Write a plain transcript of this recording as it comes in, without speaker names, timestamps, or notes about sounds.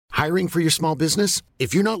Hiring for your small business?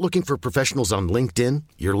 If you're not looking for professionals on LinkedIn,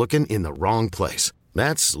 you're looking in the wrong place.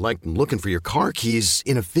 That's like looking for your car keys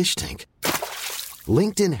in a fish tank.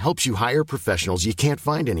 LinkedIn helps you hire professionals you can't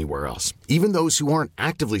find anywhere else, even those who aren't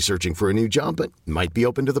actively searching for a new job but might be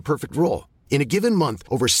open to the perfect role. In a given month,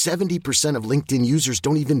 over 70% of LinkedIn users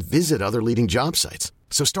don't even visit other leading job sites.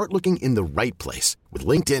 So start looking in the right place. With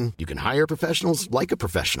LinkedIn, you can hire professionals like a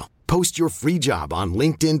professional. Post your free job on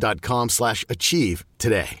linkedin.com/achieve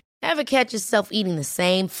today. Ever catch yourself eating the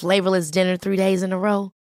same flavorless dinner 3 days in a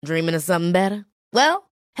row? Dreaming of something better?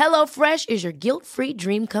 Well, HelloFresh is your guilt-free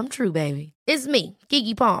dream come true, baby. It's me,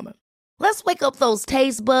 Keke Palmer. Let's wake up those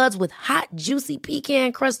taste buds with hot, juicy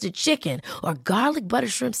pecan-crusted chicken or garlic butter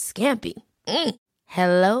shrimp scampi.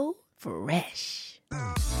 Hello Fresh.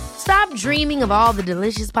 Stop dreaming of all the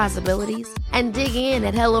delicious possibilities and dig in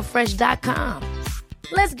at HelloFresh.com.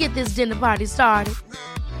 Let's get this dinner party started.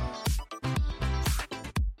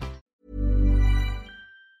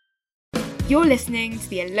 You're listening to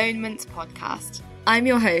the Alonement Podcast. I'm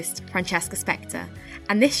your host, Francesca Spector,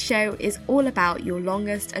 and this show is all about your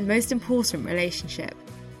longest and most important relationship,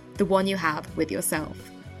 the one you have with yourself.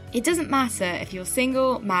 It doesn't matter if you're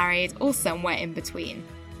single, married, or somewhere in between.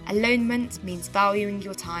 Alonement means valuing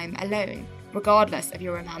your time alone, regardless of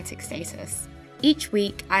your romantic status. Each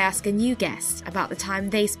week, I ask a new guest about the time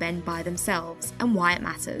they spend by themselves and why it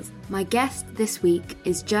matters. My guest this week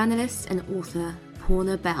is journalist and author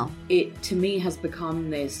Poorna Bell. It, to me, has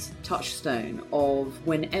become this touchstone of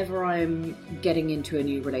whenever I'm getting into a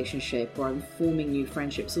new relationship or I'm forming new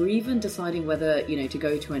friendships or even deciding whether, to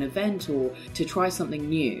go to an event or to try something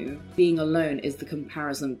new, being alone is the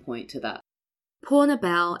comparison point to that. Poorna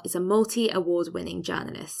Bell is a multi-award-winning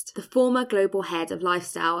journalist, the former global head of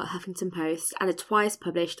lifestyle at Huffington Post and a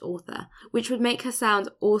twice-published author, which would make her sound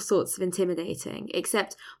all sorts of intimidating,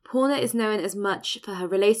 except Poorna is known as much for her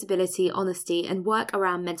relatability, honesty and work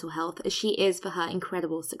around mental health as she is for her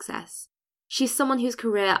incredible success. She's someone whose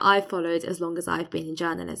career I've followed as long as I've been in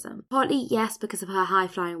journalism. Partly, yes, because of her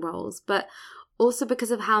high-flying roles, but also because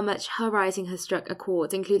of how much her writing has struck a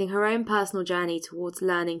chord, including her own personal journey towards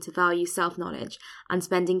learning to value self-knowledge and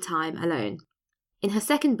spending time alone. In her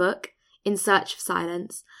second book, In Search of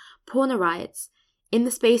Silence, Poorna writes, "In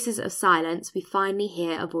the spaces of silence, we finally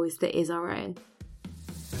hear a voice that is our own."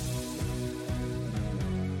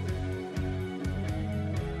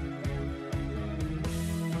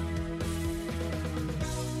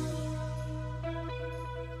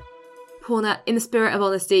 Poorna, in the spirit of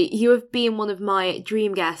honesty, you have been one of my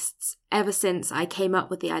dream guests ever since I came up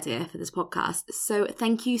with the idea for this podcast. So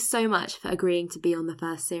thank you so much for agreeing to be on the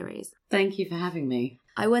first series. Thank you for having me.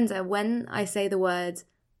 I wonder, when I say the word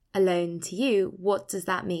alone to you, what does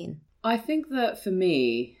that mean? I think that for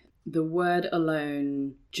me, the word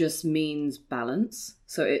alone just means balance.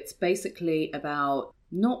 So it's basically about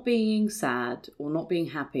not being sad or not being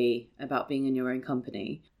happy about being in your own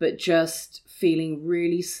company, but just feeling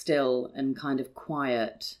really still and kind of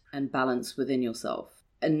quiet and balanced within yourself.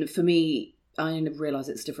 And for me, I realise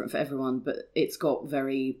it's different for everyone, but it's got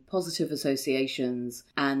very positive associations.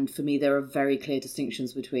 And for me, there are very clear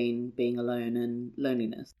distinctions between being alone and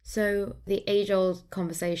loneliness. So the age-old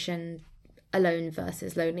conversation, alone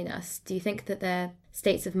versus loneliness, do you think that they're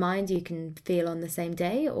states of mind you can feel on the same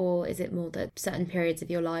day, or is it more that certain periods of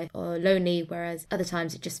your life are lonely, whereas other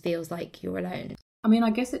times it just feels like you're alone? I mean,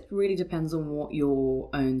 I guess it really depends on what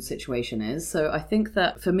your own situation is. So I think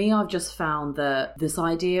that for me, I've just found that this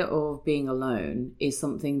idea of being alone is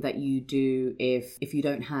something that you do if you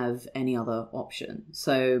don't have any other option.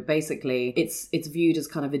 So basically, it's viewed as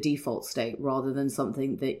kind of a default state rather than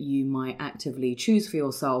something that you might actively choose for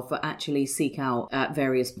yourself, but actually seek out at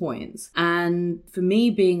various points. And for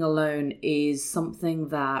me, being alone is something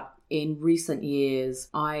that in recent years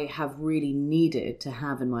I have really needed to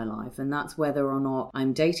have in my life, and that's whether or not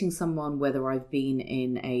I'm dating someone, whether I've been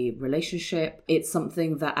in a relationship. It's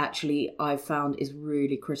something that actually I've found is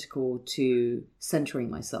really critical to centering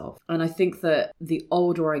myself. And I think that the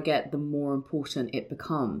older I get, the more important it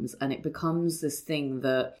becomes, and it becomes this thing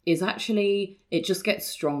that is actually, it just gets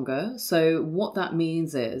stronger. So what that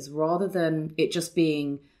means is, rather than it just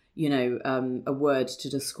being, a word to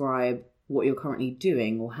describe what you're currently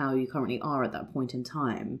doing or how you currently are at that point in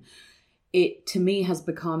time, it to me has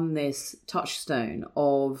become this touchstone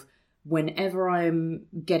of whenever I'm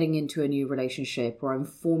getting into a new relationship or I'm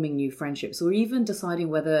forming new friendships or even deciding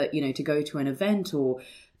whether, to go to an event or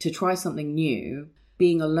to try something new,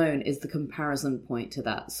 being alone is the comparison point to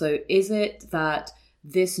that. So is it that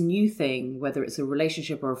this new thing, whether it's a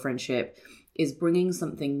relationship or a friendship, is bringing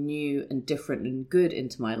something new and different and good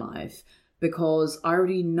into my life, because I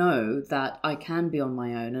already know that I can be on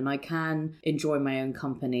my own and I can enjoy my own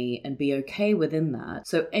company and be okay within that.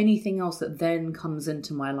 So anything else that then comes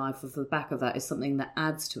into my life off the back of that is something that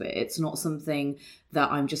adds to it. It's not something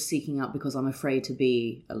that I'm just seeking out because I'm afraid to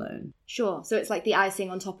be alone. Sure. So it's like the icing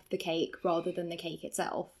on top of the cake rather than the cake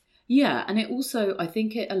itself. Yeah, and it also, I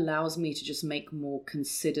think it allows me to just make more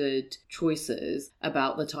considered choices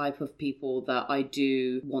about the type of people that I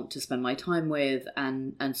do want to spend my time with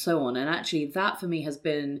and so on. And actually that for me has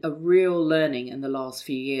been a real learning in the last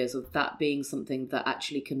few years, of that being something that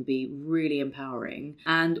actually can be really empowering,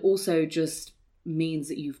 and also just means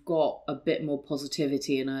that you've got a bit more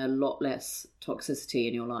positivity and a lot less toxicity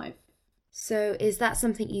in your life. So is that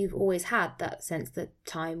something you've always had, that sense that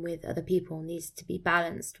time with other people needs to be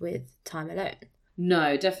balanced with time alone?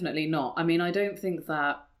 No, definitely not. I mean, I don't think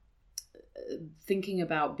that thinking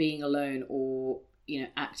about being alone or,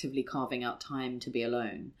 actively carving out time to be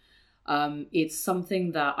alone, it's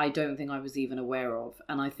something that I don't think I was even aware of.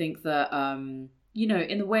 And I think that, in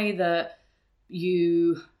the way that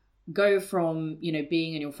you go from,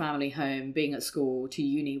 being in your family home, being at school, to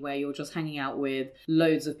uni where you're just hanging out with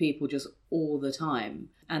loads of people just all the time,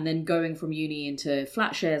 and then going from uni into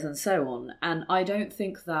flat shares and so on. And I don't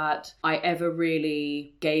think that I ever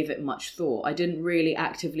really gave it much thought. I didn't really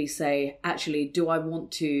actively say, actually, do I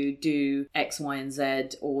want to do X, Y, and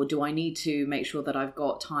Z, or do I need to make sure that I've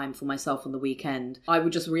got time for myself on the weekend? I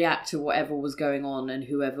would just react to whatever was going on and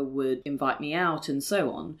whoever would invite me out and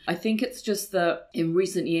so on. I think it's just that in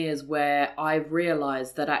recent years where I've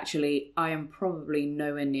realised that actually I am probably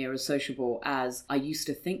nowhere near as sociable as I used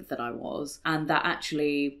to think that I was, and that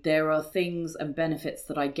actually there are things and benefits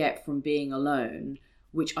that I get from being alone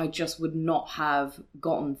which I just would not have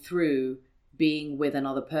gotten through being with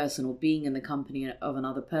another person or being in the company of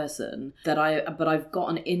another person, but I've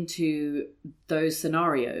gotten into those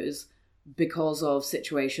scenarios because of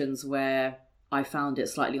situations where I found it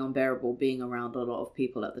slightly unbearable being around a lot of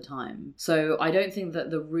people at the time. So I don't think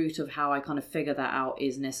that the route of how I kind of figure that out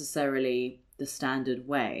is necessarily the standard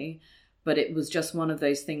way, but it was just one of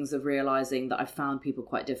those things of realizing that I found people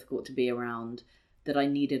quite difficult to be around, that I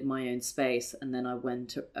needed my own space, and then I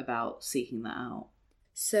went about seeking that out.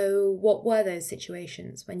 So what were those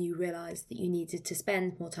situations when you realised that you needed to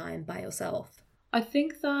spend more time by yourself? I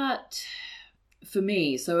think that for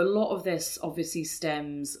me, so a lot of this obviously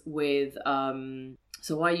stems with,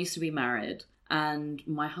 so I used to be married and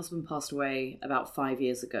my husband passed away about 5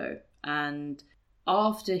 years ago. And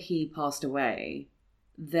after he passed away,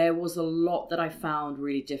 there was a lot that I found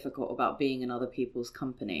really difficult about being in other people's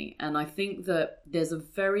company. And I think that there's a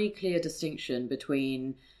very clear distinction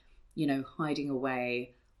between, hiding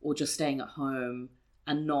away or just staying at home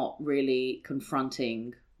and not really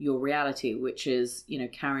confronting your reality, which is,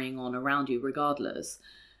 carrying on around you regardless.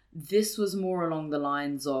 This was more along the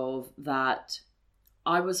lines of that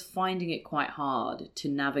I was finding it quite hard to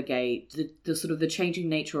navigate the sort of the changing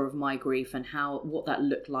nature of my grief and what that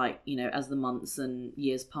looked like, as the months and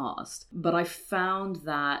years passed. But I found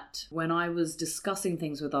that when I was discussing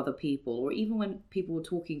things with other people, or even when people were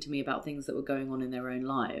talking to me about things that were going on in their own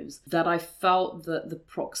lives, that I felt that the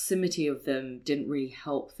proximity of them didn't really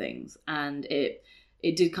help things. And it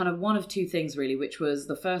did kind of one of two things really, which was,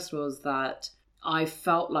 the first was that I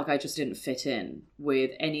felt like I just didn't fit in with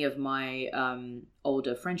any of my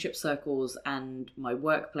older friendship circles and my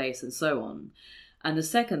workplace and so on. And the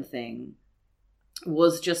second thing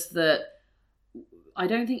was just that I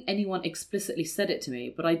don't think anyone explicitly said it to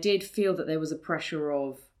me, but I did feel that there was a pressure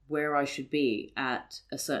of where I should be at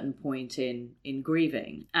a certain point in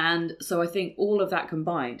grieving. And so I think all of that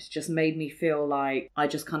combined just made me feel like I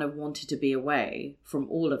just kind of wanted to be away from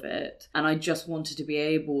all of it. And I just wanted to be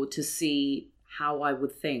able to see how I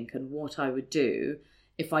would think and what I would do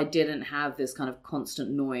if I didn't have this kind of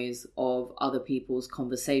constant noise of other people's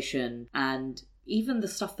conversation and even the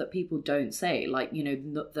stuff that people don't say, like,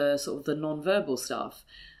 the sort of the non-verbal stuff,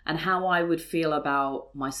 and how I would feel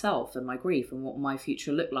about myself and my grief and what my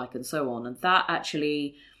future looked like and so on. And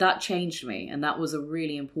that changed me, and that was a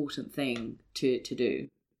really important thing to do.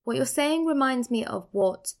 What you're saying reminds me of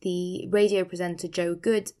what the radio presenter Jo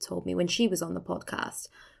Good told me when she was on the podcast,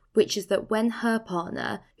 which is that when her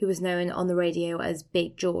partner, who was known on the radio as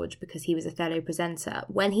Big George because he was a fellow presenter,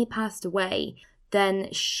 when he passed away,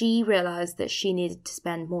 then she realised that she needed to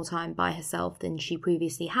spend more time by herself than she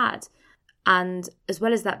previously had. And as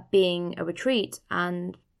well as that being a retreat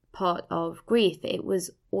and part of grief, it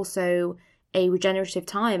was also a regenerative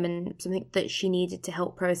time and something that she needed to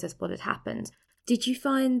help process what had happened. Did you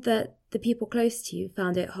find that the people close to you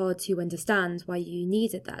found it hard to understand why you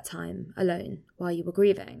needed that time alone while you were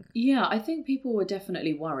grieving? Yeah, I think people were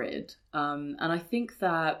definitely worried. And I think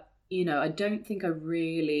that, I don't think I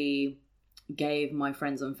really gave my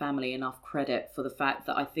friends and family enough credit for the fact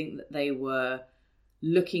that I think that they were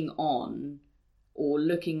looking on or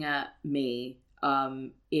looking at me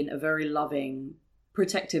in a very loving,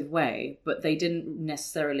 protective way, but they didn't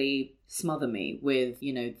necessarily smother me with,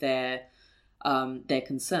 their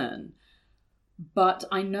concern. But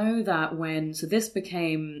I know that so this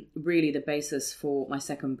became really the basis for my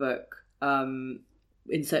second book,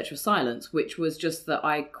 In Search of Silence, which was just that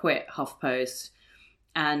I quit HuffPost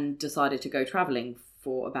and decided to go traveling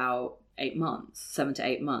for about 7 to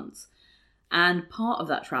 8 months. And part of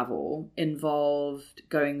that travel involved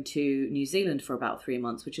going to New Zealand for about 3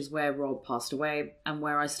 months, which is where Rob passed away and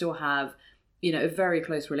where I still have, a very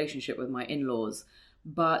close relationship with my in-laws.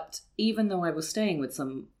 But even though I was staying with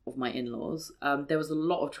some of my in-laws, there was a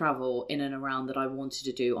lot of travel in and around that I wanted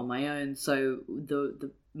to do on my own. So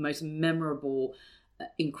the most memorable,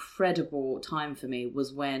 incredible time for me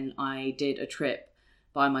was when I did a trip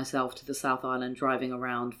by myself to the South Island, driving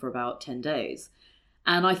around for about 10 days.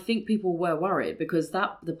 And I think people were worried because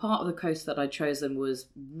the part of the coast that I'd chosen was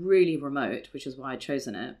really remote, which is why I'd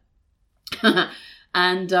chosen it.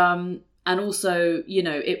 And also,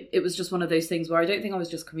 it was just one of those things where I don't think I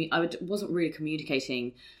was wasn't really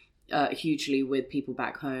communicating hugely with people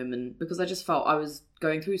back home, and because I just felt I was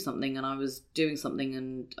going through something and I was doing something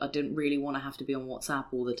and I didn't really want to have to be on WhatsApp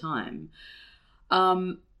all the time.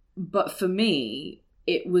 But for me,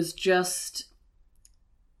 it was just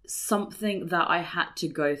something that I had to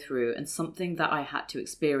go through and something that I had to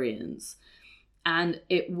experience. And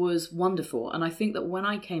it was wonderful. And I think that when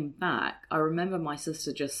I came back, I remember my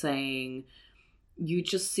sister just saying, you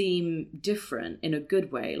just seem different in a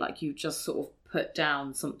good way. Like you just sort of put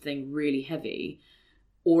down something really heavy,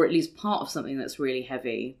 or at least part of something that's really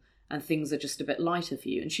heavy, and things are just a bit lighter for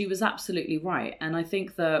you. And she was absolutely right. And I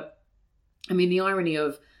think that, the irony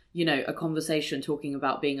of, a conversation talking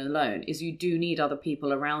about being alone is you do need other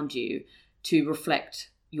people around you to reflect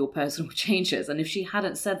your personal changes. And if she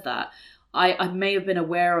hadn't said that, I may have been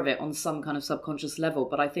aware of it on some kind of subconscious level,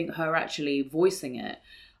 but I think her actually voicing it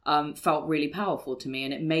felt really powerful to me,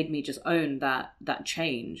 and it made me just own that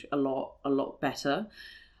change a lot better.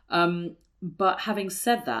 But having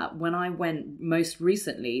said that, when I went most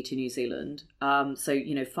recently to New Zealand,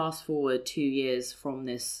 fast forward 2 years from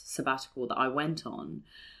this sabbatical that I went on,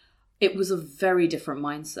 it was a very different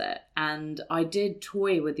mindset. And I did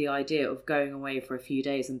toy with the idea of going away for a few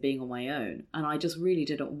days and being on my own. And I just really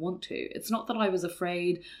didn't want to. It's not that I was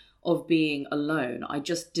afraid of being alone. I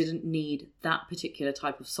just didn't need that particular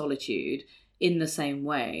type of solitude in the same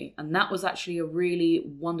way. And that was actually a really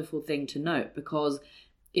wonderful thing to note, because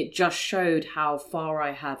it just showed how far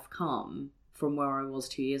I have come from where I was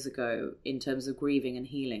 2 years ago in terms of grieving and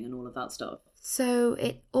healing and all of that stuff. So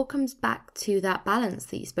it all comes back to that balance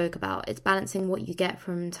that you spoke about. It's balancing what you get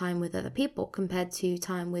from time with other people compared to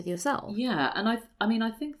time with yourself. Yeah, and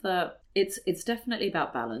I think that it's definitely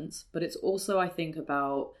about balance, but it's also, I think,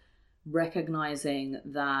 about recognizing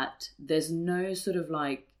that there's no sort of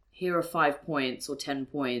like, here are 5 points or 10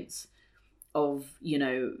 points of,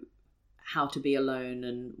 how to be alone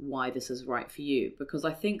and why this is right for you. Because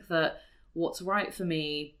I think that what's right for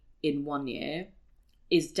me in 1 year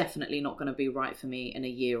is definitely not going to be right for me in a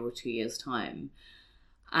year or 2 years' time.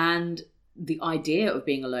 And the idea of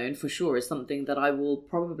being alone, for sure, is something that I will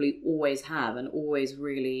probably always have and always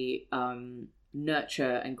really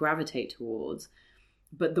nurture and gravitate towards.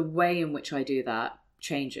 But the way in which I do that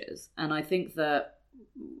changes. And I think that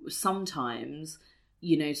sometimes,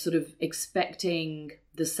 sort of expecting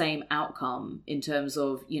the same outcome in terms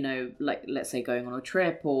of, like, let's say going on a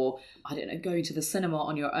trip, or I don't know, going to the cinema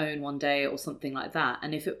on your own one day or something like that.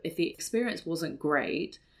 And if the experience wasn't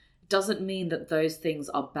great, it doesn't mean that those things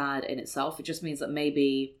are bad in itself. It just means that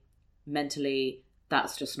maybe mentally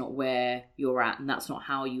that's just not where you're at, and that's not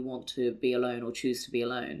how you want to be alone or choose to be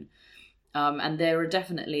alone. And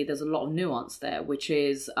there's a lot of nuance there, which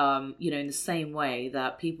is, in the same way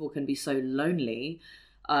that people can be so lonely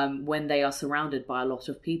when they are surrounded by a lot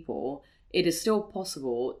of people, it is still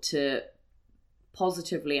possible to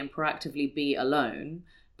positively and proactively be alone.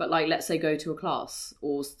 But like, let's say go to a class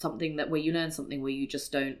or something where you learn something where you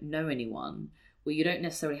just don't know anyone, where you don't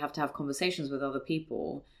necessarily have to have conversations with other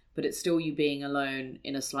people, but it's still you being alone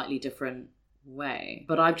in a slightly different way.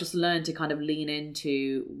 But I've just learned to kind of lean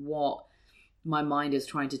into what my mind is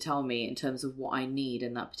trying to tell me in terms of what I need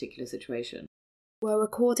in that particular situation. We're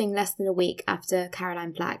recording less than a week after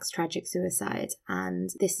Caroline Flack's tragic suicide,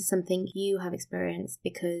 and this is something you have experienced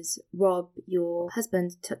because Rob, your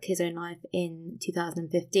husband, took his own life in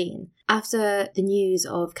 2015. After the news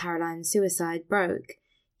of Caroline's suicide broke,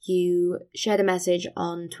 you shared a message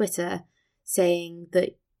on Twitter saying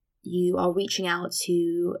that you are reaching out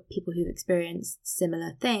to people who've experienced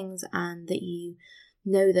similar things and that you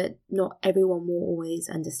know that not everyone will always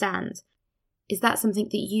understand. Is that something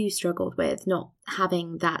that you struggled with, not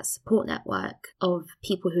having that support network of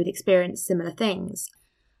people who'd experienced similar things?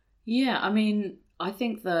 Yeah, I mean, I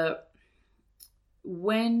think that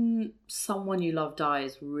when someone you love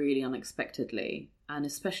dies really unexpectedly, and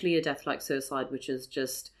especially a death like suicide, which is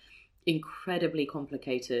just incredibly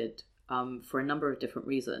complicated for a number of different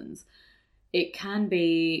reasons, it can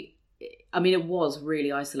be, I mean, it was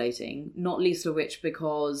really isolating, not least of which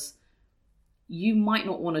because you might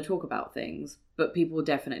not want to talk about things, but people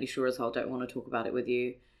definitely sure as hell don't want to talk about it with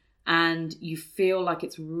you. And you feel like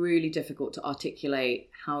it's really difficult to articulate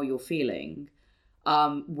how you're feeling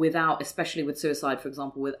without, especially with suicide, for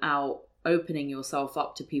example, without opening yourself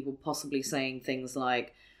up to people possibly saying things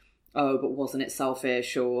like, oh, but wasn't it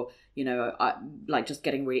selfish? Or, you know, like just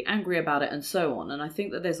getting really angry about it and so on. And I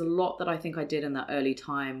think that there's a lot that I think I did in that early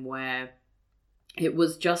time where it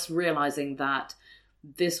was just realizing that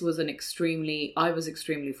I was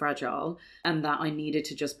extremely fragile, and that I needed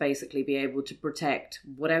to just basically be able to protect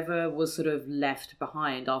whatever was sort of left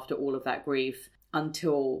behind after all of that grief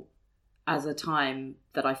until as a time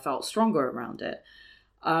that I felt stronger around it.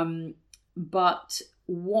 But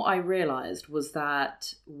what I realized was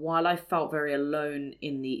that while I felt very alone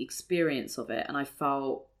in the experience of it, and I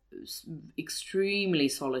felt extremely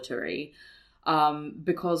solitary,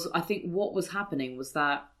 because I think what was happening was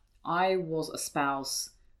that I was a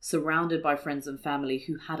spouse surrounded by friends and family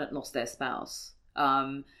who hadn't lost their spouse.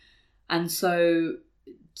 And so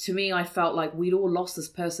to me, I felt like we'd all lost this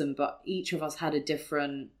person, but each of us had a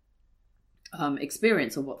different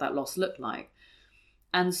experience of what that loss looked like.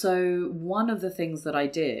 And so one of the things that I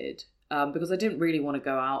did, because I didn't really want to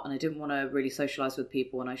go out and I didn't want to really socialize with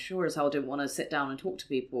people, and I sure as hell didn't want to sit down and talk to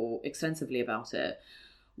people extensively about it,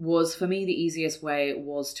 was for me the easiest way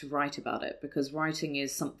was to write about it, because writing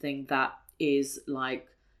is something that is like,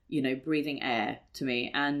 you know, breathing air to me,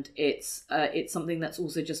 and it's something that's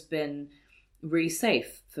also just been really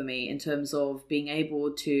safe for me in terms of being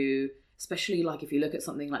able to, especially like if you look at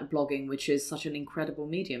something like blogging, which is such an incredible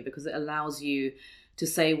medium because it allows you to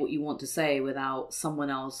say what you want to say without someone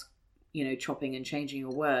else, you know, chopping and changing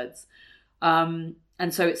your words. And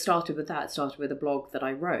so it started with that. It started with a blog that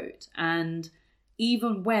I wrote. And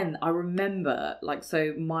even when I remember, like,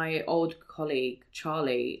 so my old colleague,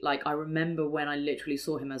 Charlie, like, I remember when I literally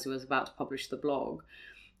saw him as he was about to publish the blog,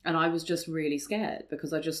 and I was just really scared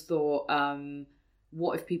because I just thought,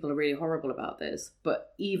 what if people are really horrible about this?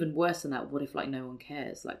 But even worse than that, what if, like, no one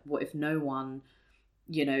cares? Like, what if no one,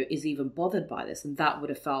 you know, is even bothered by this? And that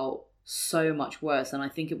would have felt so much worse. And I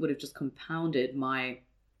think it would have just compounded my,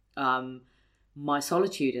 my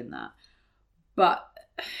solitude in that. But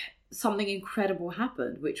something incredible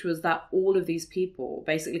happened, which was that all of these people,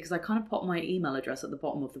 basically, because I kind of put my email address at the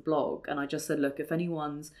bottom of the blog, and I just said, look, if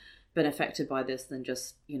anyone's been affected by this, then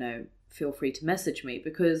just, you know, feel free to message me,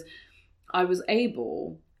 because I was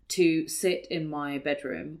able to sit in my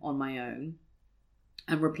bedroom on my own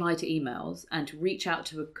and reply to emails and to reach out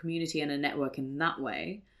to a community and a network in that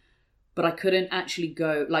way. But I couldn't actually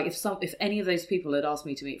go, like, if any of those people had asked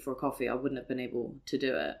me to meet for a coffee, I wouldn't have been able to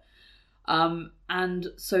do it. And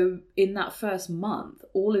so in that first month,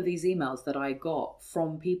 all of these emails that I got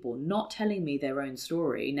from people not telling me their own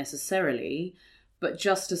story necessarily, but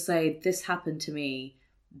just to say, this happened to me,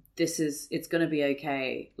 it's going to be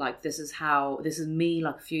okay. Like, this is me,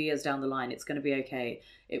 like, a few years down the line, it's going to be okay.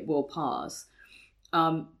 It will pass.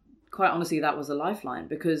 Quite honestly, that was a lifeline,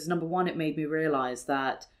 because number one, it made me realize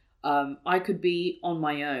that, I could be on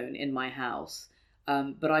my own in my house,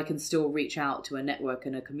 but I can still reach out to a network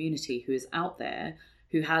and a community who is out there,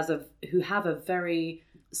 who have a very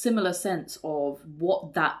similar sense of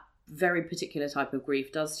what that very particular type of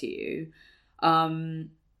grief does to you,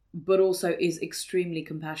 but also is extremely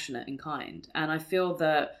compassionate and kind. And I feel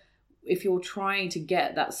that if you're trying to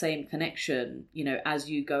get that same connection, you know, as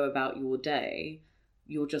you go about your day,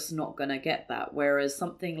 you're just not going to get that. Whereas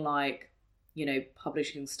something like, you know,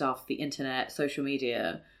 publishing stuff, the internet, social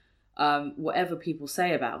media, whatever people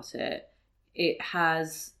say about it, it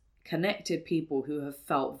has connected people who have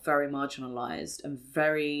felt very marginalized and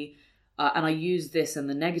very, and I use this in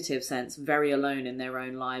the negative sense, very alone in their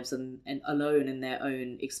own lives and alone in their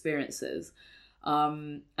own experiences.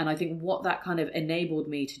 And I think what that kind of enabled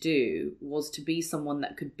me to do was to be someone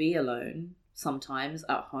that could be alone sometimes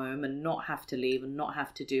at home and not have to leave and not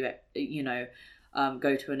have to do it,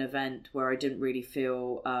 go to an event where I didn't really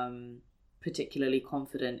feel particularly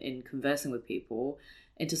confident in conversing with people,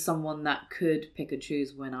 into someone that could pick and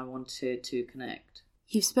choose when I wanted to connect.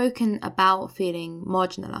 You've spoken about feeling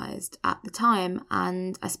marginalised at the time,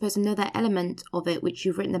 and I suppose another element of it, which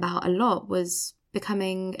you've written about a lot, was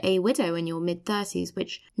becoming a widow in your mid-30s,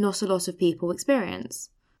 which not a lot of people experience.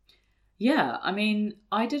 Yeah, I mean,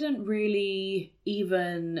 I didn't really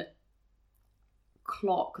even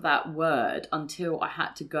clock that word until I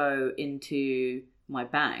had to go into my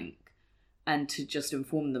bank and to just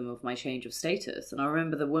inform them of my change of status. And I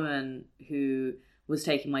remember the woman who was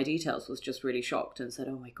taking my details was just really shocked and said,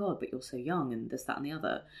 "Oh my God, but you're so young," and this, that, and the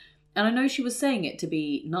other. And I know she was saying it to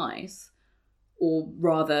be nice, or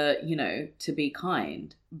rather, to be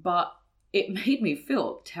kind, but it made me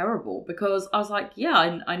feel terrible, because I was like,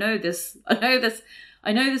 yeah, I know this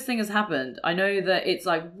thing has happened. I know that it's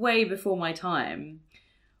like way before my time,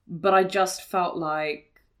 but I just felt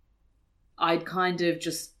like I'd kind of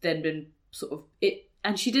just then been sort of it.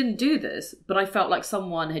 And she didn't do this, but I felt like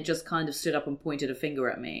someone had just kind of stood up and pointed a finger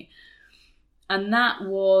at me. And that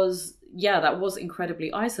was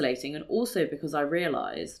incredibly isolating. And also because I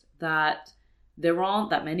realized that there aren't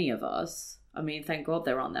that many of us. I mean, thank God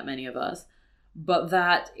there aren't that many of us. But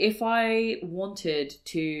that if I wanted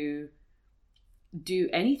to do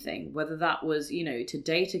anything, whether that was, to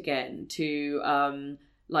date again, to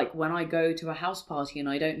like when I go to a house party and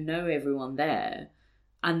I don't know everyone there,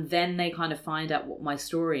 and then they kind of find out what my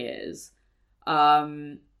story is,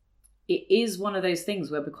 it is one of those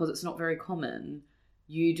things where, because it's not very common,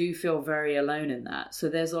 you do feel very alone in that. So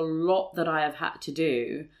there's a lot that I have had to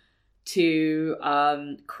do to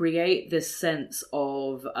create this sense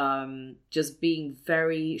of just being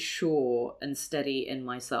very sure and steady in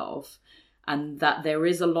myself, and that there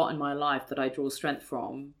is a lot in my life that I draw strength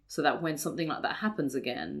from, so that when something like that happens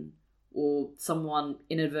again, or someone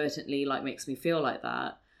inadvertently makes me feel like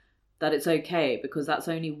that it's okay, because that's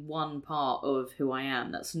only one part of who I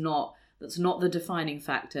am. That's not the defining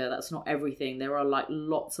factor. That's not everything. There are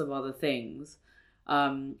lots of other things,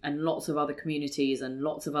 and lots of other communities and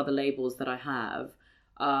lots of other labels that I have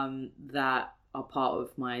that are part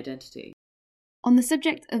of my identity. On the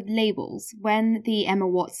subject of labels, when the Emma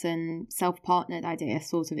Watson self-partnered idea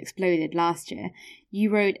sort of exploded last year, you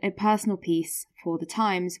wrote a personal piece for The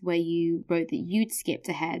Times where you wrote that you'd skipped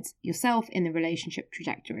ahead yourself in the relationship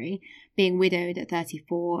trajectory, being widowed at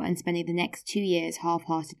 34 and spending the next 2 years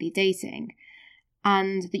half-heartedly dating,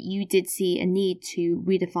 and that you did see a need to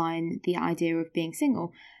redefine the idea of being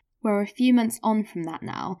single. We're a few months on from that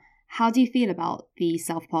now. How do you feel about the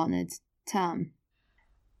self-partnered term?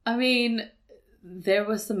 I mean, there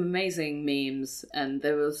were some amazing memes, and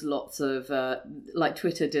there was lots of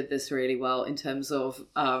Twitter did this really well in terms of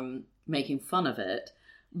making fun of it.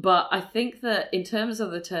 But I think that in terms of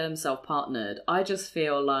the term self-partnered, I just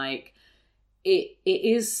feel like it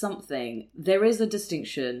is something. There is a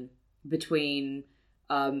distinction between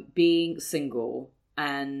being single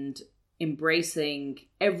and embracing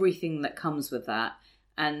everything that comes with that,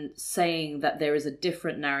 and saying that there is a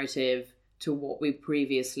different narrative to what we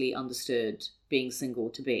previously understood being single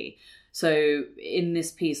to be. So in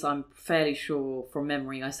this piece, I'm fairly sure from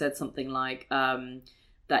memory, I said something like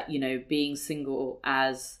that, being single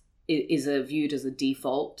is viewed as a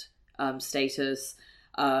default status,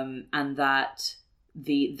 and that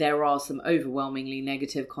there are some overwhelmingly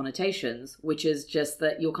negative connotations, which is just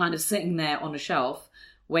that you're kind of sitting there on a shelf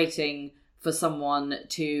waiting for someone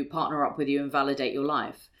to partner up with you and validate your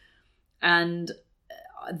life. And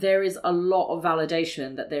there is a lot of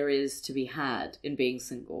validation that there is to be had in being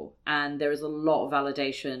single. And there is a lot of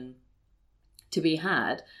validation to be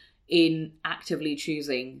had in actively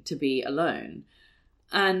choosing to be alone.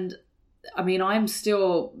 And I mean, I'm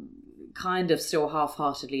still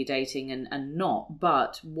half-heartedly dating and not,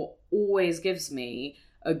 but what always gives me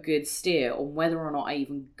a good steer on whether or not I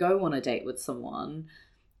even go on a date with someone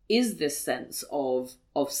is this sense of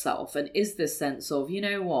self, and is this sense of,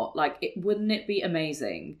 wouldn't it be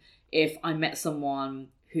amazing if I met someone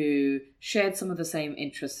who shared some of the same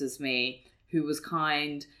interests as me, who was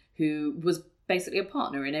kind, who was basically a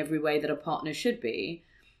partner in every way that a partner should be.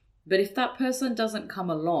 But if that person doesn't come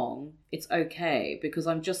along, it's okay, because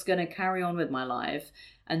I'm just going to carry on with my life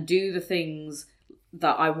and do the things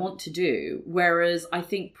that I want to do. Whereas I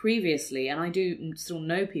think previously, and I do still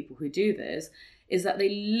know people who do this, is that they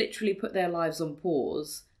literally put their lives on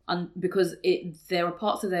pause because there are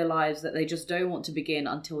parts of their lives that they just don't want to begin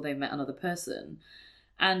until they've met another person.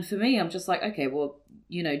 And for me, I'm just like, okay, well,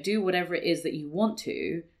 do whatever it is that you want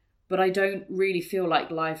to, but I don't really feel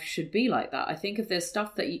like life should be like that. I think if there's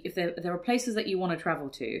stuff that if there are places that you want to travel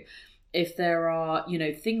to, if there are,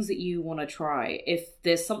 things that you want to try, if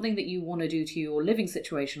there's something that you want to do to your living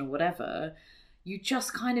situation or whatever, you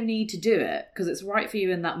just kind of need to do it because it's right for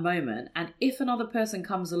you in that moment. And if another person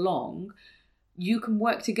comes along, you can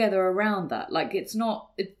work together around that. Like there's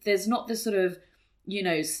not this sort of,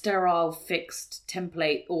 sterile fixed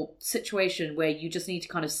template or situation where you just need to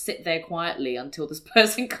kind of sit there quietly until this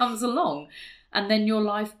person comes along and then your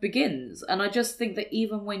life begins. And I just think that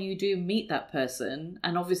even when you do meet that person,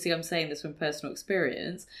 and obviously I'm saying this from personal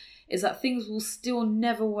experience, is that things will still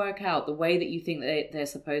never work out the way that you think they're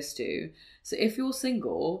supposed to. So if you're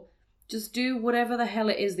single, just do whatever the hell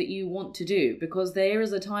it is that you want to do, because there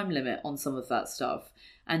is a time limit on some of that stuff.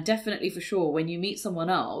 And definitely for sure, when you meet someone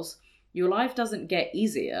else, your life doesn't get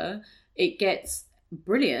easier. It gets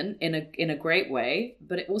brilliant in a great way,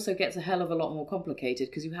 but it also gets a hell of a lot more complicated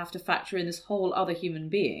because you have to factor in this whole other human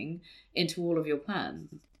being into all of your plans.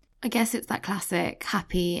 I guess it's that classic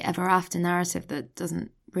happy ever after narrative that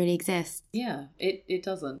doesn't really exist. Yeah, it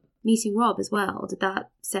doesn't. Meeting Rob as well, did that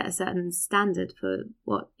set a certain standard for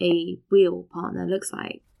what a real partner looks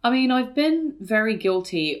like? I mean, I've been very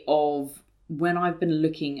guilty of when I've been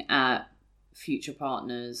looking at future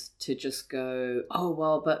partners to just go, oh,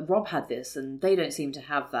 well, but Rob had this and they don't seem to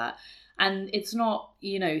have that. And it's not,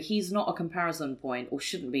 he's not a comparison point, or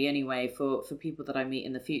shouldn't be anyway, for people that I meet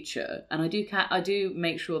in the future. And I do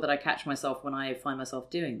make sure that I catch myself when I find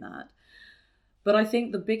myself doing that. But I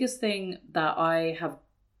think the biggest thing that I have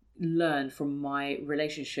learned from my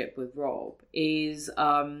relationship with Rob is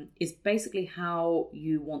basically how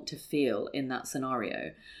you want to feel in that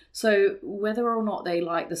scenario. So whether or not they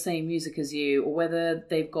like the same music as you, or whether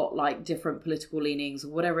they've got like different political leanings or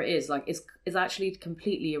whatever it is, like it's actually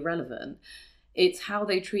completely irrelevant. It's how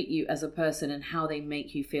they treat you as a person and how they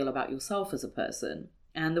make you feel about yourself as a person.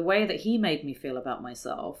 And the way that he made me feel about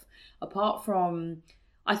myself, apart from,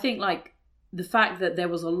 I think, like, the fact that there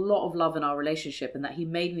was a lot of love in our relationship and that he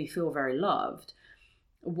made me feel very loved,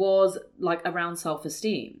 was like around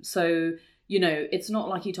self-esteem. So, it's not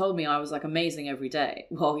like he told me I was like amazing every day.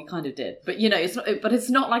 Well, he kind of did, but it's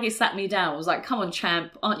not like he sat me down. It was like, come on,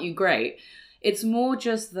 champ, aren't you great? It's more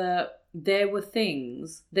just that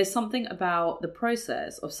there's something about the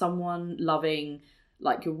process of someone loving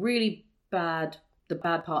like your really bad, the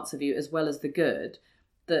bad parts of you as well as the good,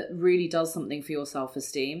 that really does something for your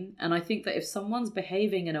self-esteem. And I think that if someone's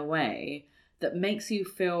behaving in a way that makes you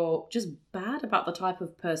feel just bad about the type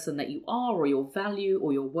of person that you are, or your value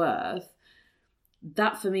or your worth,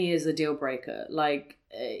 that for me is a deal breaker. Like,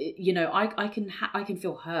 I can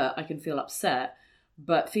feel hurt, I can feel upset,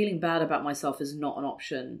 but feeling bad about myself is not an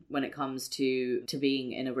option when it comes to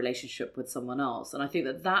being in a relationship with someone else. And I think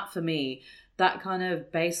that for me, that kind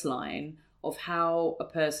of baseline of how a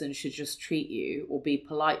person should just treat you or be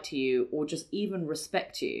polite to you or just even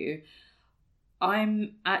respect you,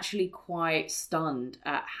 I'm actually quite stunned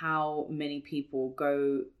at how many people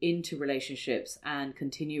go into relationships and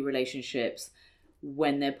continue relationships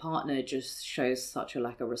when their partner just shows such a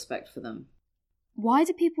lack of respect for them. Why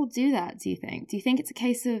do people do that, do you think? Do you think it's a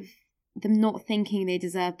case of them not thinking they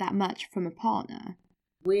deserve that much from a partner?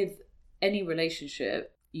 With any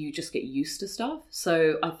relationship, you just get used to stuff.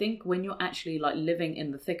 So I think when you're actually like living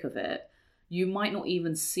in the thick of it, you might not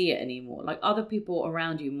even see it anymore. Like, other people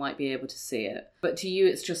around you might be able to see it, but to you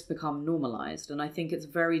it's just become normalized. And I think it's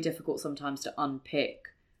very difficult sometimes to unpick,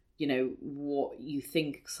 what you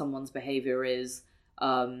think someone's behavior is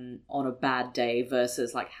on a bad day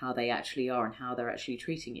versus like how they actually are and how they're actually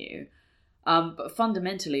treating you. But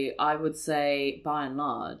fundamentally, I would say by and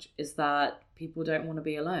large is that people don't want to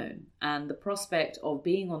be alone. And the prospect of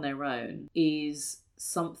being on their own is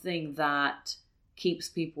something that keeps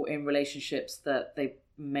people in relationships that they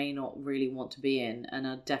may not really want to be in, and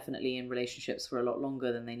are definitely in relationships for a lot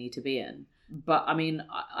longer than they need to be in. But I mean,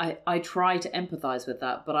 I try to empathize with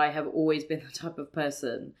that, but I have always been the type of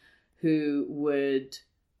person who would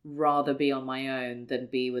rather be on my own than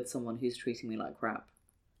be with someone who's treating me like crap.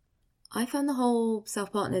 I found the whole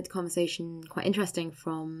self-partnered conversation quite interesting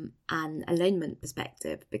from an alonement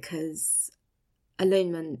perspective, because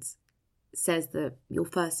alonement says that your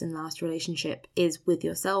first and last relationship is with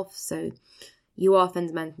yourself. So you are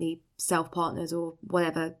fundamentally self-partners, or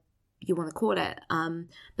whatever you want to call it.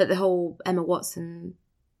 But the whole Emma Watson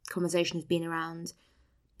conversation has been around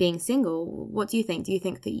being single. What do you think? Do you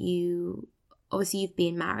think that obviously you've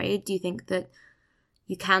been married, do you think that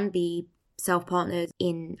you can be self-partnered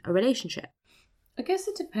in a relationship? I guess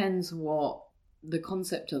it depends what the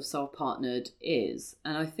concept of self-partnered is.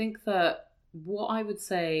 And I think that what I would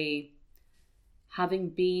say, having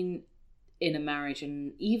been in a marriage,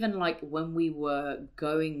 and even like when we were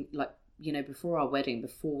going, like, you know, before our wedding,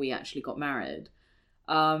 before we actually got married,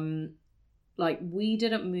 like we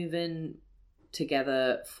didn't move in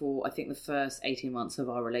together for, I think, the first 18 months of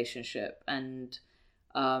our relationship. And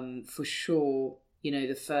for sure, you know,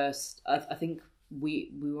 the first, I think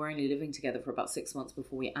we were only living together for about 6 months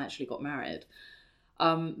before we actually got married.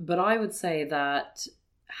 But I would say that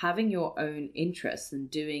having your own interests and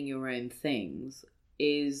doing your own things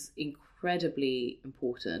is incredibly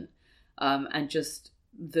important. And just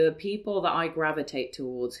the people that I gravitate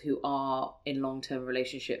towards who are in long-term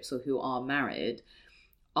relationships or who are married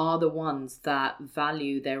are the ones that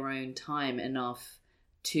value their own time enough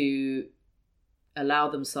to allow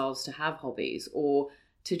themselves to have hobbies, or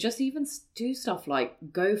to just even do stuff like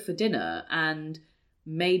go for dinner and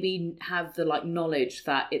maybe have the like knowledge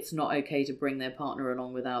that it's not okay to bring their partner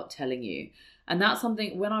along without telling you. And that's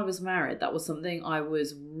something, when I was married, that was something I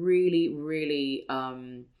was really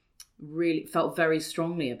felt very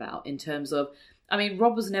strongly about, in terms of, I mean,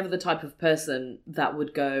 Rob was never the type of person that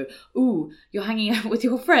would go, "Ooh, you're hanging out with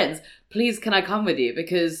your friends, please can I come with you?"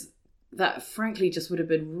 Because that frankly just would have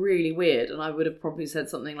been really weird, and I would have probably said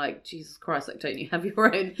something like, "Jesus Christ, like, don't you have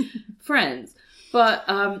your own friends?" But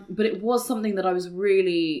it was something that I was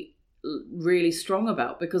really strong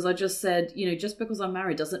about, because I just said, you know, just because I'm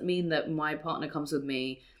married doesn't mean that my partner comes with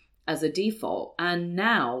me as a default. And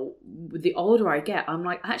now, the older I get, I'm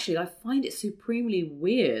like, actually, I find it supremely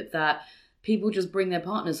weird that people just bring their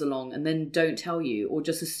partners along and then don't tell you, or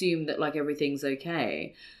just assume that like everything's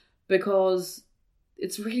okay, because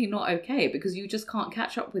it's really not okay, because you just can't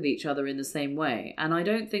catch up with each other in the same way. And I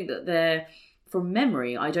don't think that from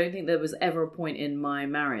memory, I don't think there was ever a point in my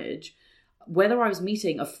marriage, whether I was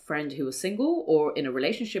meeting a friend who was single or in a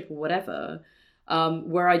relationship or whatever,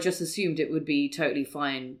 where I just assumed it would be totally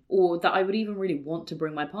fine, or that I would even really want to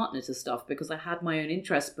bring my partner to stuff, because I had my own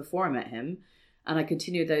interests before I met him, and I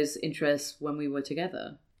continued those interests when we were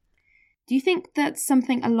together. Do you think that's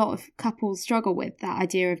something a lot of couples struggle with, that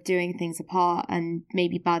idea of doing things apart and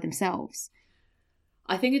maybe by themselves?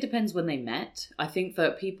 I think it depends when they met. I think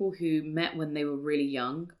that people who met when they were really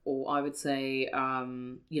young, or I would say,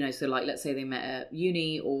 you know, so like, let's say they met at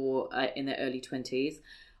uni or in their early 20s,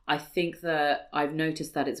 I think that I've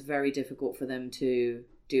noticed that it's very difficult for them to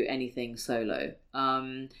do anything solo.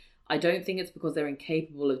 I don't think it's because they're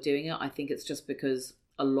incapable of doing it. I think it's just because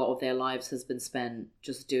a lot of their lives has been spent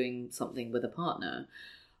just doing something with a partner.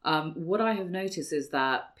 What I have noticed is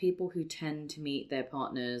that people who tend to meet their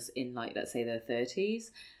partners in, like, let's say their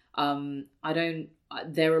 30s,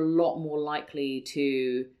 they're a lot more likely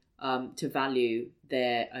to value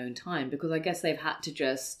their own time, because I guess they've had to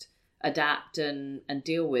just adapt and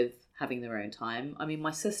deal with having their own time. I mean,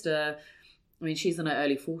 my sister, I mean, she's in her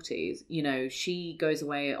early 40s, you know, she goes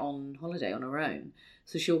away on holiday on her own.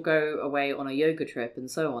 So she'll go away on a yoga trip and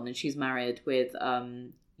so on. And she's married with,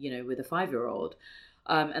 you know, with a 5-year-old.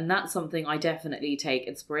 And that's something I definitely take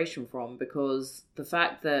inspiration from, because the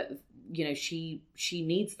fact that, you know, she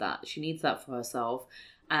needs that. She needs that for herself.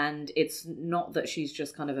 And it's not that she's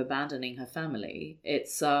just kind of abandoning her family.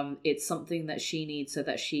 It's something that she needs so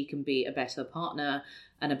that she can be a better partner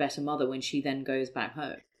and a better mother when she then goes back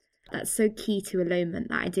home. That's so key to alonement,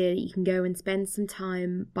 that idea that you can go and spend some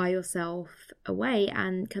time by yourself away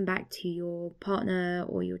and come back to your partner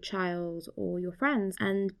or your child or your friends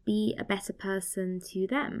and be a better person to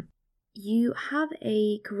them. You have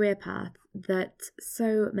a career path that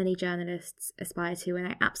so many journalists aspire to, and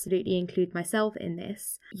I absolutely include myself in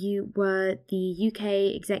this. You were the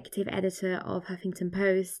UK executive editor of Huffington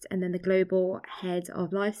Post and then the global head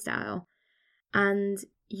of lifestyle. And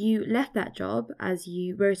you left that job, as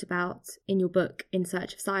you wrote about in your book, In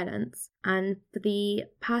Search of Silence, and for the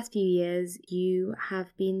past few years you have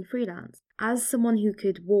been freelance. As someone who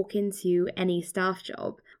could walk into any staff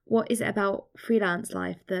job, what is it about freelance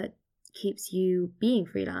life that keeps you being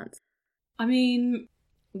freelance? I mean,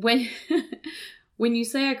 when you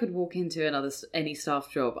say I could walk into any staff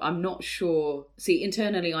job, I'm not sure. See,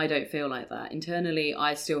 internally I don't feel like that. Internally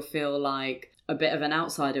I still feel like a bit of an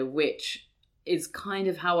outsider, which is kind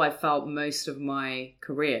of how I felt most of my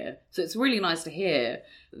career. So it's really nice to hear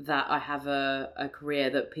that I have a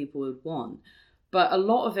career that people would want. But a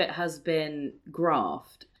lot of it has been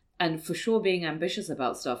graft, and for sure being ambitious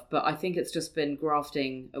about stuff, but I think it's just been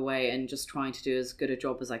grafting away and just trying to do as good a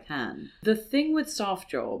job as I can. The thing with staff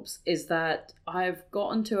jobs is that I've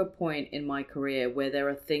gotten to a point in my career where there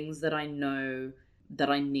are things that I know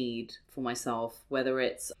that I need for myself, whether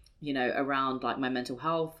it's you know, around like my mental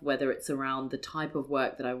health, whether it's around the type of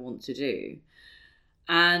work that I want to do.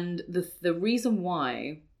 And the reason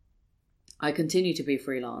why I continue to be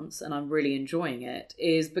freelance and I'm really enjoying it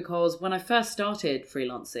is because when I first started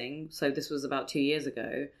freelancing, so this was about 2 years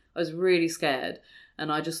ago, I was really scared.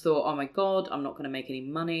 And I just thought, oh my God, I'm not going to make any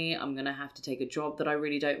money. I'm going to have to take a job that I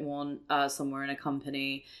really don't want somewhere in a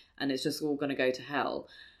company. And it's just all going to go to hell.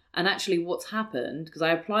 And actually what's happened, because I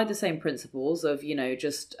applied the same principles of, you know,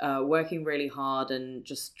 just working really hard and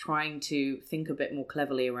just trying to think a bit more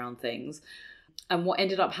cleverly around things. And what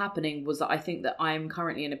ended up happening was that I think that I'm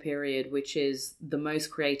currently in a period which is the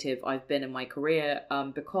most creative I've been in my career,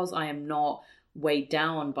 because I am not weighed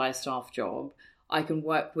down by a staff job. I can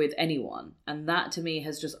work with anyone. And that to me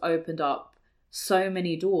has just opened up so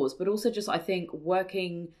many doors, but also just, I think,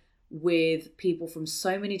 working with people from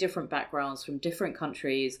so many different backgrounds, from different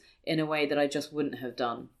countries, in a way that I just wouldn't have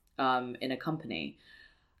done in a company.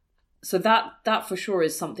 So that for sure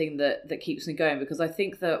is something that keeps me going, because I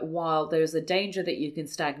think that while there's a danger that you can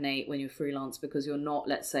stagnate when you're freelance because you're not,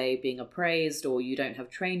 let's say, being appraised or you don't have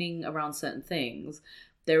training around certain things,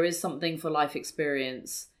 there is something for life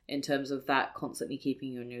experience in terms of that constantly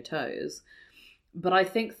keeping you on your toes. But I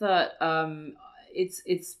think that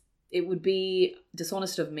it would be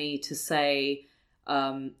dishonest of me to say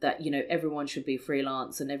that, you know, everyone should be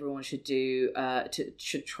freelance and everyone should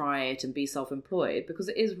should try it and be self-employed, because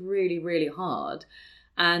it is really, really hard.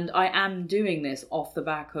 And I am doing this off the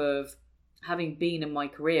back of having been in my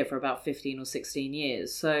career for about 15 or 16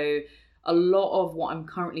 years. So a lot of what I'm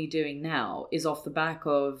currently doing now is off the back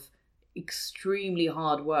of extremely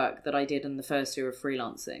hard work that I did in the first year of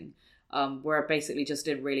freelancing, where I basically just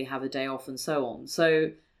didn't really have a day off and so on.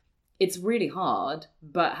 So it's really hard,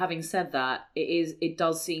 but having said that, it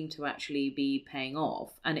does seem to actually be paying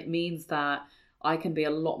off. And it means that I can be a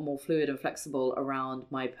lot more fluid and flexible around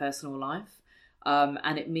my personal life.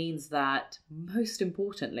 And it means that, most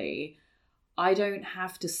importantly, I don't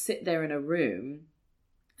have to sit there in a room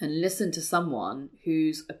and listen to someone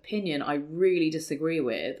whose opinion I really disagree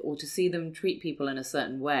with, or to see them treat people in a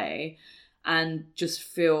certain way and just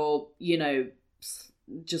feel, you know,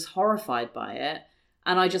 just horrified by it.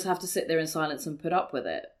 And I just have to sit there in silence and put up with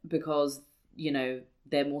it because, you know,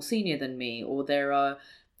 they're more senior than me, or there are,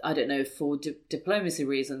 I don't know, for diplomacy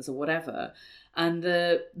reasons or whatever. And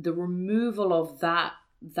the removal of that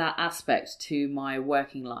aspect to my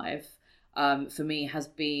working life, for me, has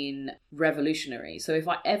been revolutionary. So if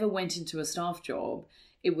I ever went into a staff job,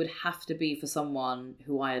 it would have to be for someone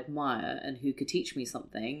who I admire and who could teach me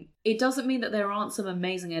something. It doesn't mean that there aren't some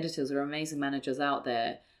amazing editors or amazing managers out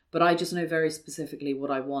there, but I just know very specifically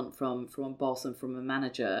what I want from a boss and from a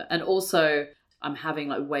manager. And also, I'm having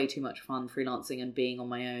like way too much fun freelancing and being on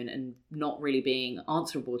my own and not really being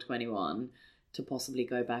answerable to anyone to possibly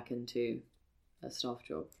go back into a staff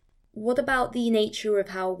job. What about the nature of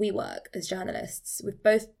how we work as journalists? We've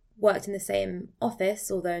both worked in the same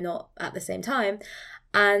office, although not at the same time.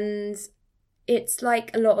 And it's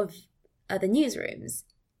like a lot of other newsrooms.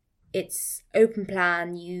 It's open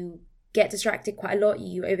plan, you get distracted quite a lot,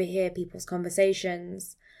 you overhear people's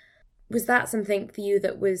conversations. Was that something for you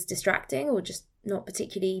that was distracting or just not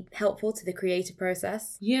particularly helpful to the creative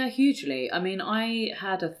process? Yeah, hugely. I mean, I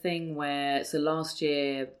had a thing where, so last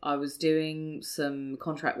year I was doing some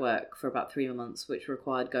contract work for about 3 months, which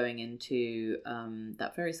required going into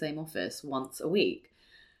that very same office once a week.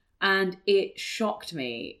 And it shocked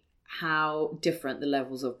me how different the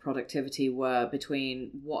levels of productivity were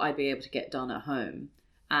between what I'd be able to get done at home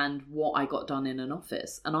and what I got done in an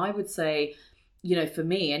office. And I would say, you know, for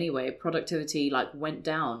me anyway, productivity like went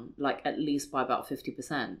down like at least by about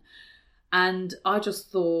 50%. And I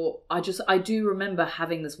just thought, I do remember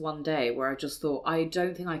having this one day where I just thought, I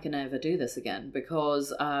don't think I can ever do this again,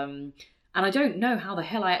 because, and I don't know how the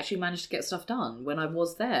hell I actually managed to get stuff done when I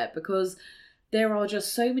was there, because there are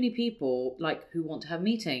just so many people like who want to have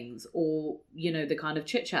meetings, or, you know, the kind of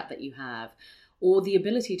chit chat that you have, or the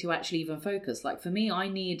ability to actually even focus. Like for me, I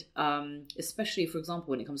need, especially for example,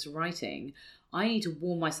 when it comes to writing, I need to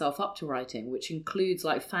warm myself up to writing, which includes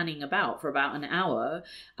like fanning about for about an hour.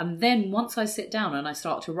 And then once I sit down and I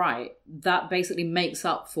start to write, that basically makes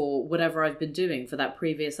up for whatever I've been doing for that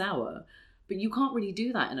previous hour. But you can't really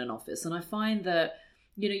do that in an office. And I find that,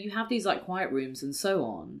 you know, you have these like quiet rooms and so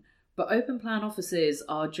on, but open plan offices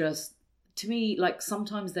are just, to me, like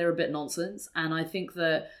sometimes they're a bit nonsense. And I think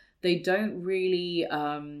that they don't really,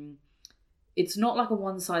 it's not like a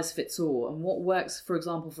one size fits all. And what works, for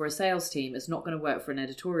example, for a sales team is not going to work for an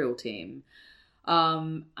editorial team.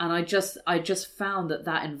 And I just found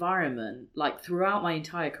that environment, like throughout my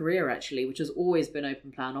entire career, actually, which has always been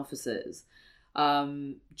open plan offices,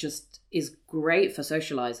 just is great for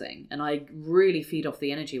socializing, and I really feed off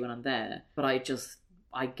the energy when I'm there, but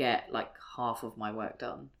I get like half of my work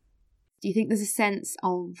done. Do you think there's a sense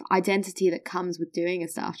of identity that comes with doing a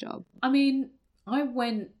staff job? I mean, I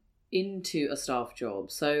went into a staff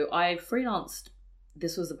job, so I freelanced.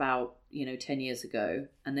 This was about 10 years ago,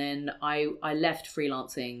 and then I left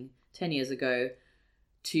freelancing 10 years ago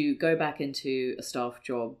to go back into a staff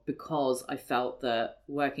job because I felt that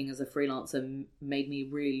working as a freelancer made me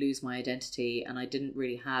really lose my identity, and I didn't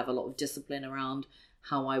really have a lot of discipline around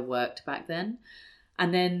how I worked back then.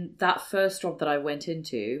 And then that first job that I went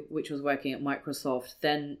into, which was working at Microsoft,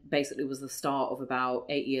 then basically was the start of about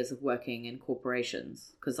 8 years of working in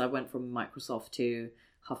corporations, because I went from Microsoft to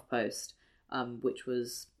HuffPost, which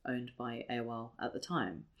was owned by AOL at the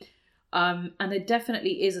time. And there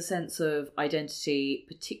definitely is a sense of identity,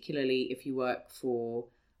 particularly if you work for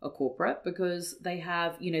a corporate, because they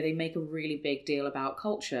have, they make a really big deal about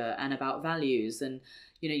culture and about values, and,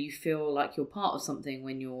 you feel like you're part of something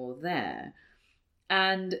when you're there.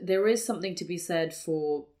 And there is something to be said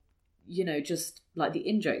for, just like the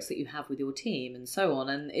in-jokes that you have with your team and so on.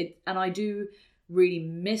 And I do really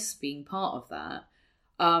miss being part of that.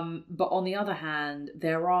 But on the other hand,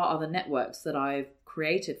 there are other networks that I've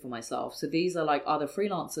created for myself. So these are like other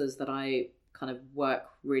freelancers that I kind of work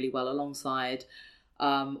really well alongside,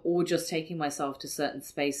 or just taking myself to certain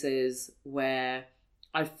spaces where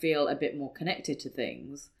I feel a bit more connected to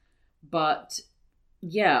things. But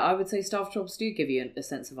yeah, I would say staff jobs do give you a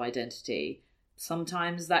sense of identity.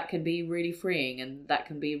 Sometimes that can be really freeing and that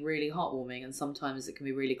can be really heartwarming, and sometimes it can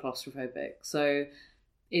be really claustrophobic. So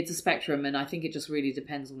it's a spectrum, and I think it just really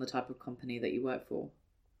depends on the type of company that you work for.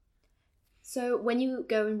 So when you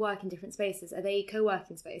go and work in different spaces, are they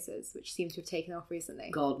co-working spaces, which seem to have taken off recently?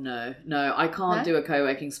 God, no. No, I can't do a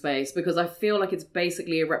co-working space because I feel like it's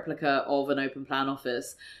basically a replica of an open plan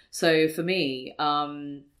office. So for me,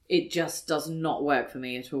 it just does not work for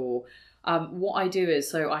me at all. What I do is,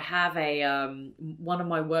 so I have one of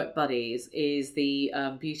my work buddies is the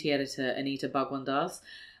beauty editor, Anita Bhagwandas,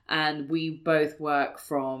 and we both work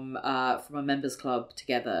from a members club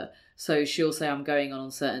together. So she'll say I'm going on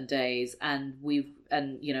certain days, and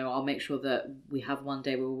I'll make sure that we have one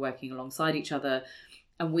day where we're working alongside each other,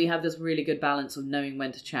 and we have this really good balance of knowing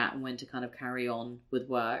when to chat and when to kind of carry on with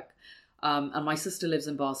work. And my sister lives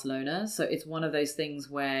in Barcelona, so it's one of those things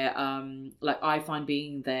where I find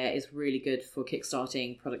being there is really good for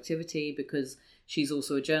kickstarting productivity, because she's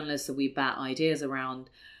also a journalist, so we bat ideas around,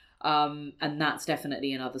 and that's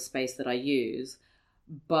definitely another space that I use.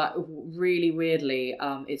 But really weirdly,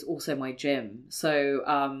 it's also my gym. So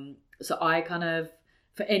I kind of,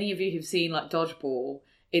 for any of you who've seen like Dodgeball,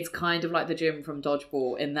 it's kind of like the gym from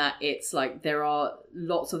Dodgeball, in that it's like there are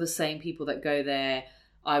lots of the same people that go there.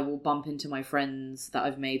 I will bump into my friends that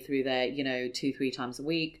I've made through there, 2-3 times a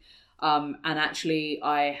week. And actually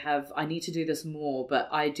I need to do this more, but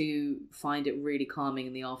I do find it really calming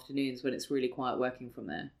in the afternoons when it's really quiet working from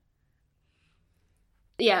there.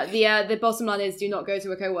 Yeah, the bottom line is do not go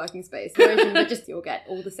to a co-working space. But just you'll get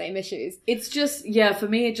all the same issues. It's just, yeah, for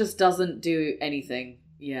me it just doesn't do anything.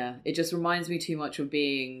 Yeah, it just reminds me too much of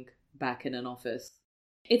being back in an office.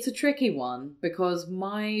 It's a tricky one, because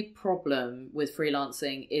my problem with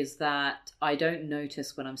freelancing is that I don't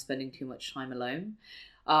notice when I'm spending too much time alone.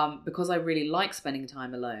 Because I really like spending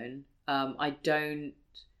time alone, I don't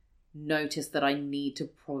notice that I need to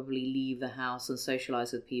probably leave the house and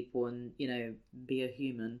socialize with people and, be a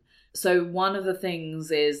human. So one of the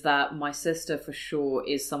things is that my sister for sure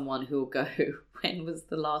is someone who will go, when was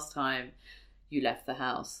the last time you left the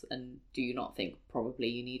house? And do you not think probably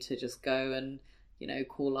you need to just go and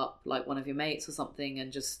call up like one of your mates or something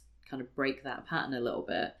and just kind of break that pattern a little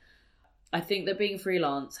bit? I think that being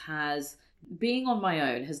on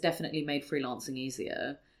my own has definitely made freelancing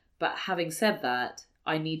easier. But having said that,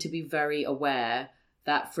 I need to be very aware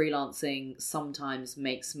that freelancing sometimes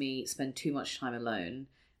makes me spend too much time alone.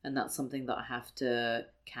 And that's something that I have to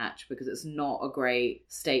catch, because it's not a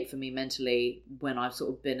great state for me mentally when I've sort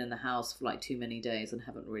of been in the house for like too many days and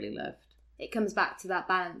haven't really left. It comes back to that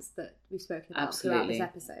balance that we've spoken about throughout this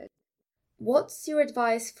episode. What's your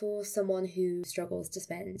advice for someone who struggles to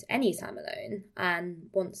spend any time alone and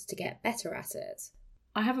wants to get better at it?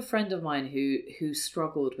 I have a friend of mine who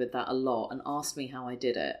struggled with that a lot and asked me how I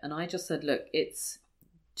did it. And I just said, look,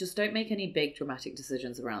 just don't make any big dramatic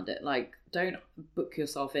decisions around it. Like, don't book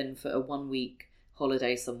yourself in for a 1-week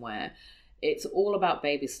holiday somewhere. It's all about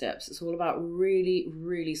baby steps. It's all about really,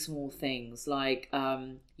 really small things, like,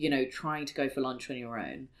 trying to go for lunch on your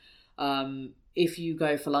own. if you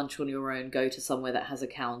go for lunch on your own, go to somewhere that has a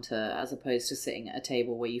counter as opposed to sitting at a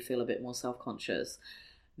table where you feel a bit more self-conscious.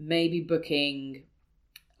 Maybe booking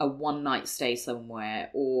a one-night stay somewhere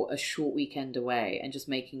or a short weekend away, and just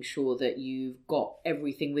making sure that you've got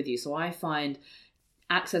everything with you. So I find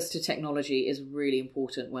access to technology is really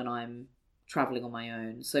important when I'm traveling on my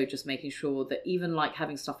own. So just making sure that even like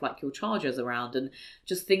having stuff like your chargers around and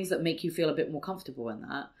just things that make you feel a bit more comfortable in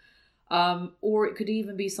that. Or it could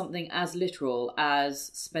even be something as literal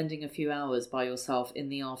as spending a few hours by yourself in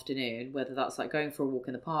the afternoon, whether that's like going for a walk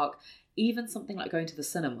in the park, even something like going to the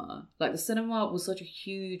cinema. Like the cinema was such a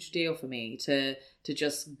huge deal for me to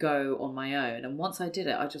just go on my own. And once I did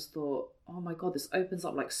it, I just thought, oh my God, this opens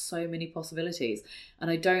up like so many possibilities.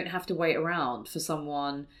 And I don't have to wait around for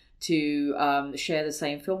someone to share the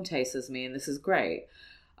same film taste as me. And this is great.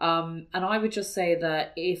 And I would just say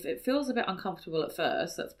that if it feels a bit uncomfortable at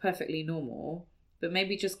first, that's perfectly normal, but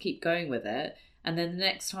maybe just keep going with it. And then the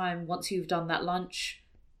next time, once you've done that lunch,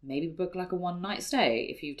 maybe book like a one night stay.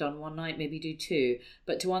 If you've done one night, maybe do two.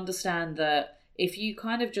 But to understand that if you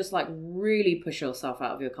kind of just like really push yourself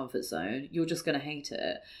out of your comfort zone, you're just going to hate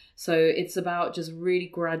it. So it's about just really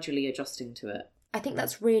gradually adjusting to it. I think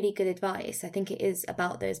that's really good advice. I think it is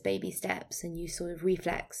about those baby steps and you sort of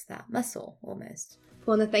reflex that muscle almost.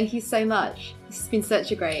 Poorna, thank you so much. This has been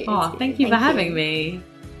such a great interview. Thank you for having me.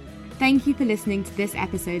 Thank you for listening to this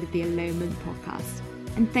episode of the Alonement Podcast.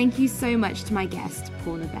 And thank you so much to my guest,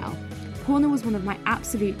 Poorna Bell. Poorna was one of my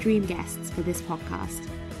absolute dream guests for this podcast.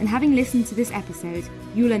 And having listened to this episode,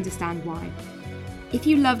 you'll understand why. If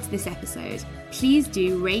you loved this episode, please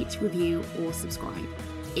do rate, review, or subscribe.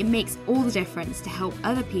 It makes all the difference to help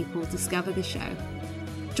other people discover the show.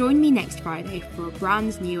 Join me next Friday for a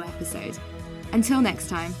brand new episode. Until next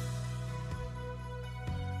time.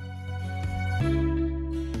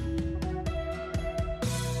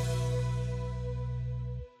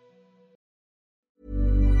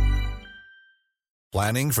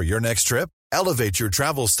 Planning for your next trip? Elevate your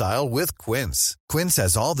travel style with Quince. Quince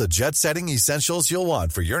has all the jet-setting essentials you'll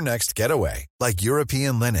want for your next getaway, like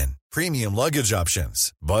European linen, premium luggage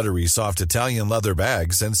options, buttery soft Italian leather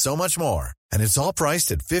bags, and so much more. And it's all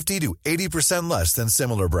priced at 50 to 80% less than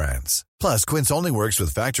similar brands. Plus, Quince only works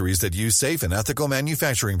with factories that use safe and ethical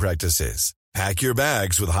manufacturing practices. Pack your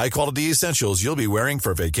bags with high-quality essentials you'll be wearing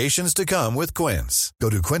for vacations to come with Quince. Go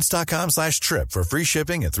to quince.com/trip for free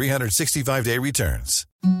shipping and 365-day returns.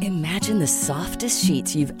 Imagine the softest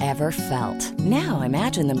sheets you've ever felt. Now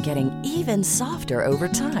imagine them getting even softer over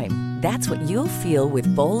time. That's what you'll feel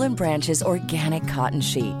with Boll & Branch's organic cotton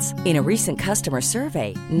sheets. In a recent customer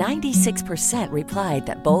survey, 96% replied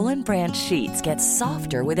that Boll & Branch sheets get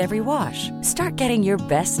softer with every wash. Start getting your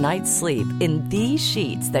best night's sleep in these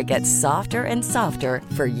sheets that get softer and softer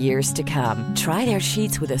for years to come. Try their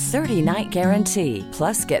sheets with a 30-night guarantee.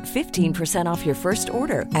 Plus, get 15% off your first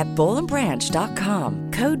order at bollandbranch.com.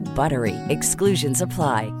 Code BUTTERY. Exclusions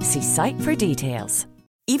apply. See site for details.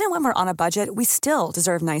 Even when we're on a budget, we still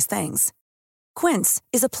deserve nice things. Quince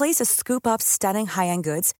is a place to scoop up stunning high-end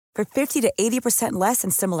goods for 50 to 80% less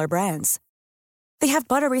than similar brands. They have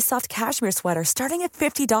buttery soft cashmere sweaters starting at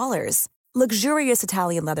 $50, luxurious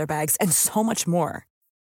Italian leather bags, and so much more.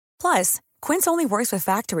 Plus, Quince only works with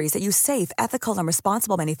factories that use safe, ethical, and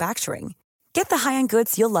responsible manufacturing. Get the high-end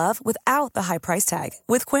goods you'll love without the high price tag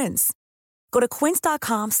with Quince. Go to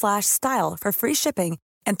quince.com/style for free shipping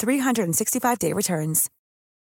and 365-day returns.